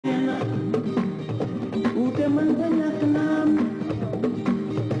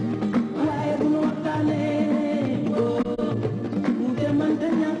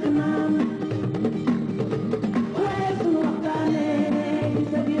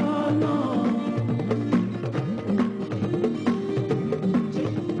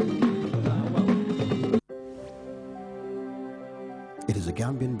It is a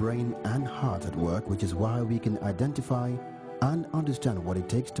Gambian brain and heart at work, which is why we can identify and understand what it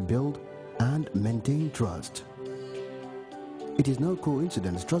takes to build and maintain trust. It is no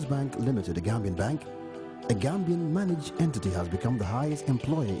coincidence Trust Bank Limited, a Gambian bank, a Gambian managed entity, has become the highest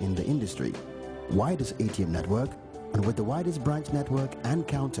employer in the industry, widest ATM network, and with the widest branch network and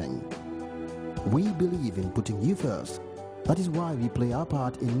counting. We believe in putting you first. That is why we play our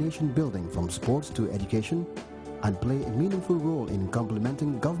part in nation building, from sports to education, and play a meaningful role in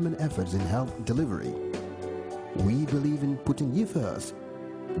complementing government efforts in health delivery. We believe in putting you first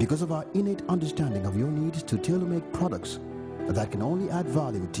because of our innate understanding of your needs to tailor-make products that can only add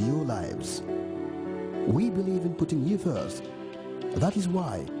value to your lives. We believe in putting you first. That is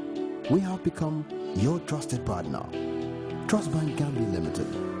why we have become your trusted partner. Trust Bank Gambia Limited,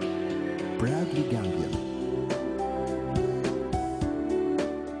 proudly Gambian.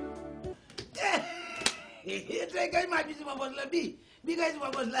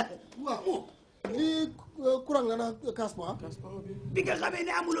 kurang la na kaspa bi nga xamee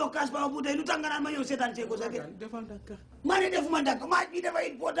ne amuloo kaspa bu tey lu tax nga naan ma ñëw seetaan see ko sa kër ma ne defuma ndànk maaj bi dafa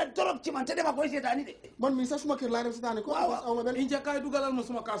important trop ci man te dama koy seetaani de man mi sax suma kër laa dem seetaani ko aw ma benn inja kay dugalal ma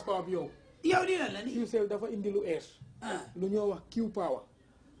suma kaspa bi yow nii lan la ni QCell dafa indi lu ees lu ñoo wax Q power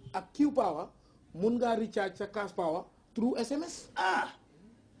ak Q power mun ngaa recharge sa cash power through SMS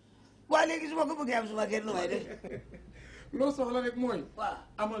waa léegi su ma ko bëggee am suma kër nu may def loo soxla rek mooy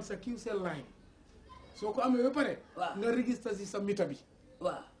amal sa QCell line soo ko amee ba pare nga register si sa mita bi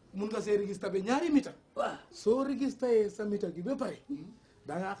mun nga see register bi ñaari mita soo registré sa mita gi ba pare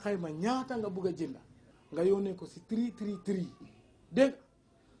da nga xayma ñaata nga bugg a jënd nga yónnee ko si 333 dégg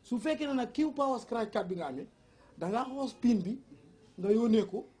su fekkee ne nag Q power scratch card bi nga amee da nga xoos pin bi nga yónnee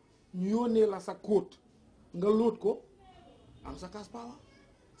ko ñu yónnee la sa code nga load ko am sa cash power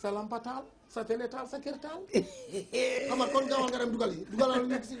sa lampa taal sa télé taal sa kër taal xamal kon gaawal nga dem dugal yi dugalal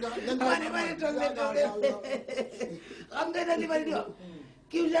nekk si nga xam nga nag li ma di wax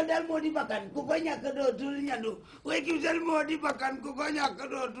QCell daal moo di bakkan ku ko ñàkk dootul ñandu waaye QCell moo di bakkan ku ko ñàkk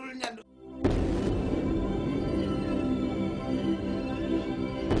dootul ñandu.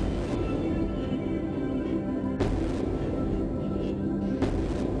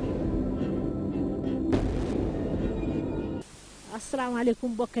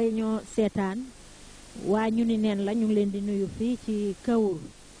 asalaamaaleykum mbokk yi ñoo seetaan waa ñu ni neen la ñu ngi leen di nuyu fii ci Kawur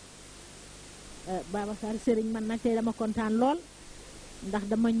Babacar Serigne man nag tey dama kontaan lool ndax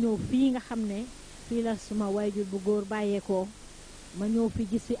dama ñëw fii nga xam ne fii la suma wayjur bu góor bàyyeekoo ma ñëw fi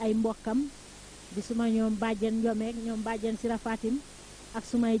gis fi ay mbokkam di suma ñoom bàjjen Yomeek ñoom bàjjen Sira Fatim ak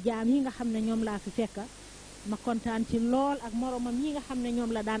sumay jaam yi nga xam ne ñoom laa fi fekka ma kontaan ci lool ak moromam yi nga xam ne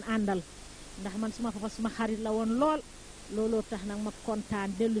ñoom la daan àndal ndax man suma papa suma xarit la woon lool looloo tax nag ma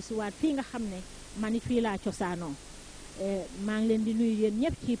kontaan dellu si waat fii nga xam ne man it fii laa cosaanoo maa ngi leen di nuyu yéen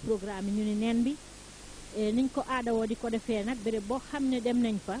ñëpp ci programme yi ñu ni neen bi niñ ko aadawoo di ko defee nag béréb boo xam ne dem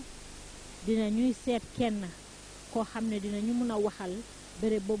nañ fa dina ñuy seet kenn koo xam ne dina ñu mun a waxal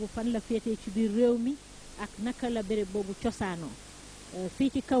béréb boobu fan la féetee ci biir réew mi ak naka la béréb boobu cosaanoo fii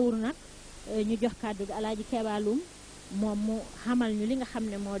ci Kawur nag ñu jox kàddu gi Alaaji Kebalum moom mu xamal ñu li nga xam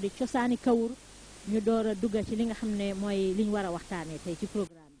ne moo di cosaani Kawur ñu door a dugga ci li nga xam ne mooy li ñu war a waxtaanee tey ci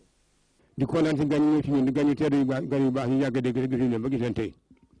programme bi. di kontaan si gan ñëw ci ñun di gan ñu tedd yu baax gan yu baax ñu yàgg a dégg gisuñu leen ba gis leen tey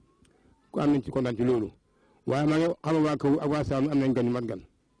ku am nañ ci kontaan ci loolu waaye maa ngi xam waa Kawur ak waa Saalum am nañ gan yu mat gan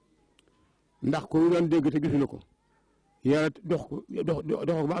ndax ko doon dégg te gisuñu ko yàlla dox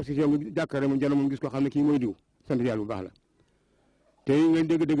ko ba ak si yow jàkkaare mu jana moom gis ko xam ne kii mooy diw sant yàlla bu baax la te ñu leen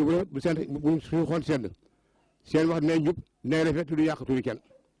dégg bu sant bu suñu xool sedd seen wax dinañ jub dinañ rafet du yàq tuuti kenn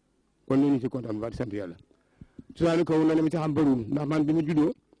kon ñu ngi ci kontaan bu baax di sant yàlla cosaani Kawur na li ma ci xam bëriwul ndax man bi mu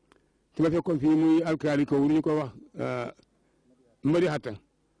juddoo ci ma fekkoon fii muy alkaali Kawur ñu ko wax Mari Hatta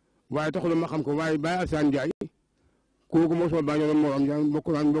waaye taxul ma xam ko waaye Baye Alsaan Njaay kooku moo sama bàññoo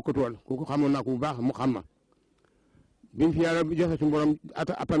morom bokk tool kooku xamoon naa ko bu baax mu xam ma biñ fi yàlla joxe suñu borom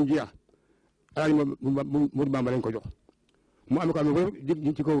apam jeex alaaji Modou Bamba lañ ko jox mu am ko am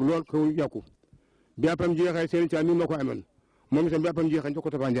na ci Kawur lool Kawur yàqu bi apam jeexee seen caa mi moo ko amoon moom itam bi apam jeexee jox ko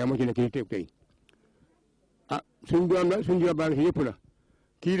Tafa Njaay moo ci nekk nii tey suñ doom la suñ jura baax yëpp la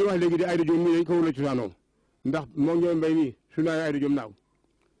kii di wax léegi di Ayda Joom mii Kawur la cosaanoo ndax moom ñoo mbay nii su naa Ayda Joom naaw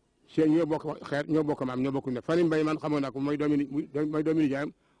seen ñoo bokk xeet ñoo bokk maam ñoo bokk ne Fari Mbay man xamoon naa ko mooy doomi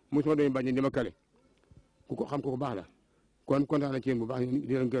nijaayam mu sama doomi bàjjen di ma kale ku ko xam ko baax la kon kontaan na ci yéen bu baax di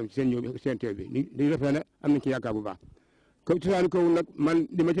leen gërëm ci seen ñëw bi seen teew bi di refee ne am nañ ci yaakaar bu baax cosaani Kawur nag man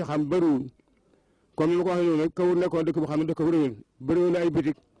li ma ci xam bëriwul comme ni ma ko waxee noonu nag Kawur nekkoon dëkk boo xam ne dëkk bu réwén bëriwoon na ay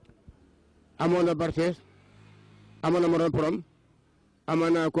bitik amoon na Barthès amoon na Moron Prom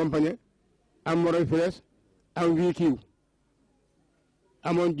amoon na compagnie am Moron Fres am wii kiiw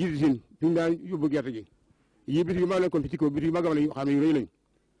amoon jiitu sin fi ñu daan yóbbu gerte gi yii bitik yu mag nekkoon fi ci kaw bitik yu mag am xam ne yu rëy lañ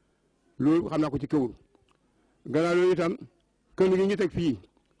loolu xam naa ko ci Kawur gannaaw loolu itam kër gi ñu teg fii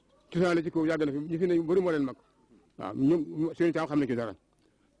cosaan la ci kaw yàgg na fi ñu fi ne bëri moo leen mag waaw ñoom seen caam xam nañ ci dara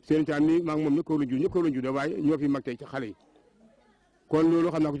seen caam nii maa ngi moom ñëpp Kawur lañ judd ñëpp Kawur lañ judd waaye ñoo fi mag tey ci xale yi kon loolu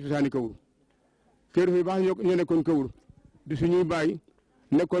xam naa ko cosaani Kawur kër fi baax ñoo nekkoon Kawur di suñuy baay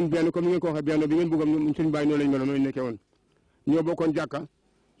nekkoon benn comme ni ngeen ko waxee benn bi ngeen bëggam ñoom suñu baay noonu lañ meloon noonu nekkee woon ñoo bokkoon jàkka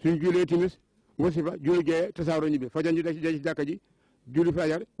suñu julee timis wasifa julli gee tasaaro ñibbi fajan ji day ci jàkka ji julli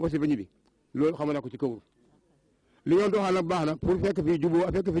fajar wasifa ñibbi loolu xam naa ko ci Kawur li ñoon doxal nag baax na pour fekk fi juboo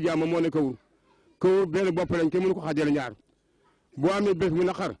fekk fi jàmm moo ne Kawur benn bopp lañ kenn mënu ko xaajale ñaar boo amee bés mu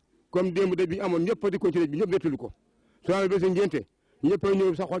naqar comme démb de bi amoon ñëpp di ko ci bi ñëpp nettali ko soo amee bés ngénte ñëpp a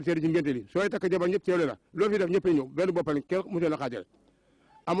ñëw sa xol seede ci ngénte li sooy takk jabar ñëpp teewle la loo fi def ñëpp a ñëw benn bopp lañ kenn mënu leen a xaajale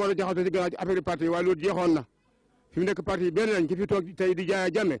amoon na jaxasoo ci gannaaw ci affaire parti yi waaye loolu jeexoon na fi mu nekk parti yi benn lañ ki fi toog tey di jaaya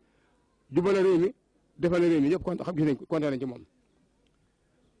jàmme jubale réew mi defal réew mi yëpp xam gis nañ kontaan nañ ci moom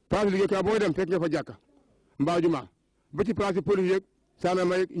place liggéeykaay boo dem fekk nga fa jàkka mbaa juma ba ci place police yeeg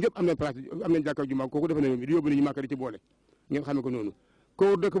saanama yeeg ñëpp am nañ place am nañ jàkka juma kooku defe na di yóbbu nañu màkka di ci boole ngeen xamee ko noonu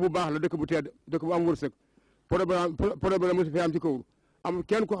Kawur dëkk bu baax la dëkk bu tedd dëkk bu am wërsëg problème mosu fi am ci Kawur am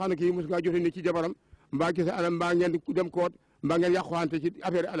kenn ko xam ne kii mosu ngaa jote ni ci jabaram mbaa ci sa alal mbaa ngeen dem koot mbaa ngeen yàquwante ci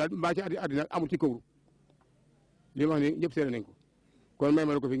affaire alal mbaa ci àddina amul ci Kawur li wax ni ñëpp seere nañ ko kon may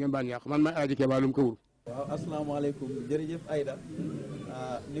ma la ko fi ngeen baan yàq man may Alaaji Keba Loum Kawur waaw asalaamaaleykum jërëjëf Aïda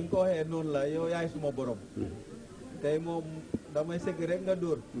ni nga ko waxee noonu la yow yaay suma borom tey moom damay sëgg rek nga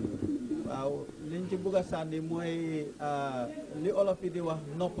dóor waaw liñ ci bugg a sànni mooy li olof yi di wax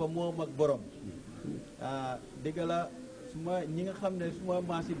noppa moom ak borom digg la suma ñi nga xam ne suma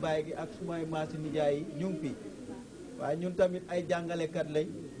maasi baay gi ak sumay maasi nijaay yi ñu ngi fi waaye ñun tamit ay jàngalekat lañ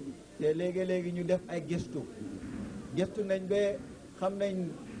te léegi-léegi ñu def ay gëstu nañ ba xam nañ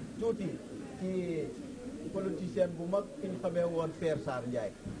tuuti ci politicien bu mag ki ñu xamee woon Fer Sarr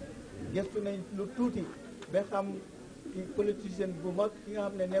Ndiaye gëstu nañ lu tuuti ba xam ci politicien bu mag ki nga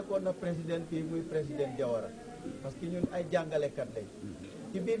xam ne nekkoon na président fii muy président Jawara parce que ñun ay jàngalekat lañ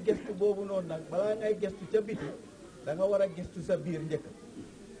ci biir gëstu boobu noonu nag balaa ngay gëstu ca biti da nga war a gëstu sa biir njëkk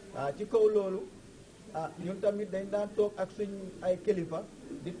ci kaw loolu ñun tamit dañ daan toog ak suñ ay kilifa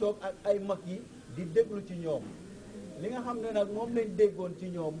di toog ak ay mag yi di déglu ci ñoom li nga xam ne nag moom lañ déggoon ci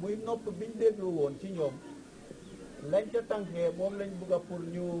ñoom muy nopp biñ déglu woon ci ñoom lañ ca tànkee moom lañ bugg a pour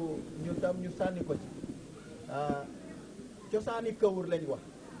ñu tam ñu sànni ko ci cosaani Kawur lañ wax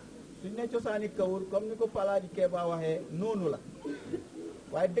suñ ne cosaani Kawur comme ni ko Alaaji Keba waxee noonu la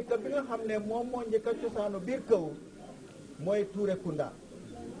waaye dëkk bi nga xam ne moom moo njëkk a cosaanu biir Kawur mooy Touré Kunda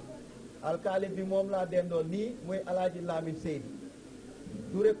alkaali bi moom laa dendoon nii muy Alaaji Lamin Seydi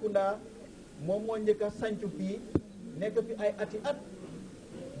Touré Kunda moom moo njëkk a sancu fii nekk fi ay ati at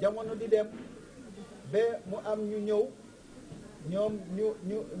jamono di dem ba mu am ñu ñëw ñoom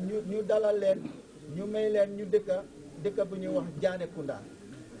ñu dalal leen ñu may leen ñu dëkka bu ñuy wax Jaane Kunda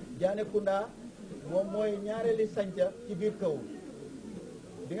Jaane Kunda moom mooy ñaareeli sanca ci biir Kawur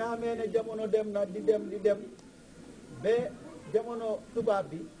bi nga xamee ne jamono dem na di dem ba jamono tubaab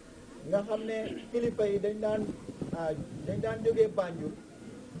bi nga xam ne kilifa yi dañ daan jógee Banjul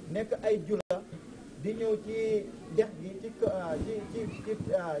nekk ay jula di ñëw ci dex gi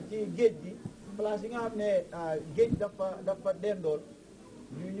ci géej gi place yi nga xam ne géej dafa dendool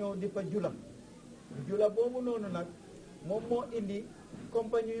ñu ñëw di fa jula boobu noonu nag moom moo indi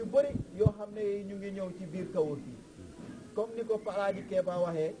compagnie yu bëri yoo xam ne ñu ngi ñëw ci biir Kawur fii comme ni ko Alaaji Keba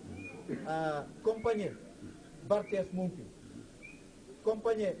waxee compagnie Barthès mu ngi fi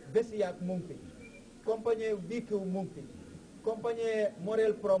compagnie Besiak mu ngi fi compagnie Bikiw mu ngi fi compagnie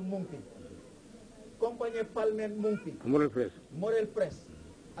Morel Prom mu ngi fi compagnie Palmen mu ngi fi Morel Press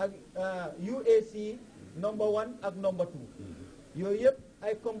ak UAC number 1 ak number 2 yooyu yëpp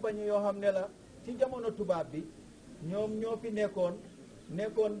ay compagnie yoo xam ne la ci jamono tubaab bi ñoom ñoo fi nekkoon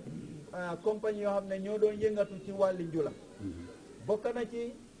compagnie yoo xam ne ñoo doon yëngatu ci wàlli njula bokk na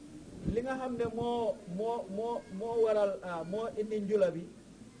ci li nga xam ne moo waral moo indi njula bi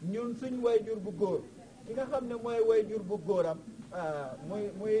ñun suñ wayjur bu góor ki nga xam ne mooy wayjur bu góoram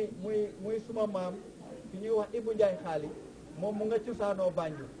muy suma maam fi ñuy wax Ibu Njaay xaali moom mu nga cosaanoo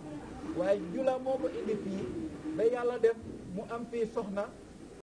Banjul waaye njula moo ko indi fii ba yàlla def mu am fii soxna